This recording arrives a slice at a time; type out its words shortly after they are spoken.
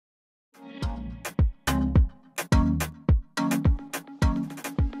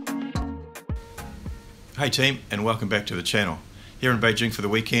Hey team, and welcome back to the channel. Here in Beijing for the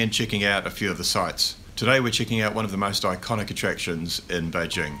weekend, checking out a few of the sites. Today we're checking out one of the most iconic attractions in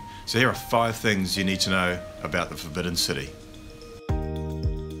Beijing. So here are 5 things you need to know about the Forbidden City.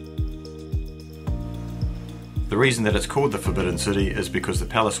 The reason that it's called the Forbidden City is because the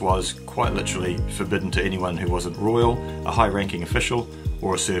palace was, quite literally, forbidden to anyone who wasn't royal, a high-ranking official,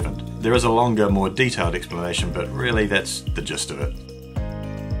 or a servant. There is a longer, more detailed explanation, but really that's the gist of it.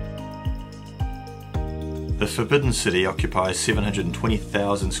 The Forbidden City occupies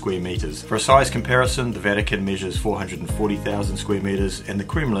 720,000 square metres. For a size comparison, the Vatican measures 440,000 square metres and the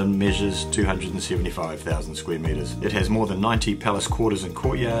Kremlin measures 275,000 square metres. It has more than 90 palace quarters and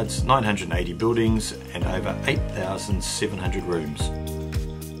courtyards, 980 buildings and over 8,700 rooms.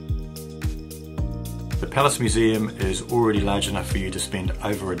 The Palace Museum is already large enough for you to spend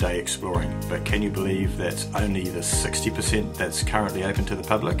over a day exploring, but can you believe that's only the 60% that's currently open to the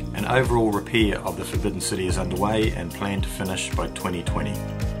public? An overall repair of the Forbidden City is underway and planned to finish by 2020.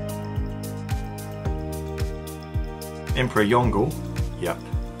 Emperor Yongle,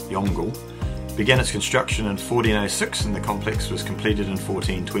 began its construction in 1406 and the complex was completed in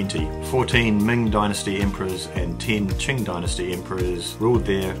 1420. 14 Ming Dynasty emperors and 10 Qing Dynasty emperors ruled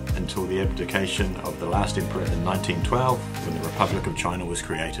there until the abdication of the last emperor in 1912 when the Republic of China was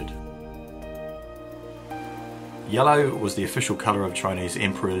created. Yellow was the official colour of Chinese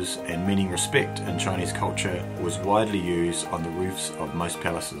emperors and meaning respect in Chinese culture was widely used on the roofs of most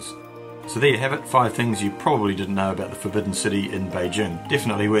palaces. So there you have it, 5 things you probably didn't know about the Forbidden City in Beijing.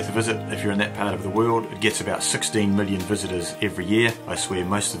 Definitely worth a visit if you're in that part of the world. It gets about 16 million visitors every year. I swear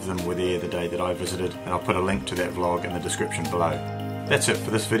most of them were there the day that I visited, and I'll put a link to that vlog in the description below. That's it for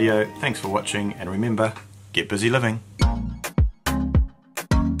this video, thanks for watching, and remember, get busy living.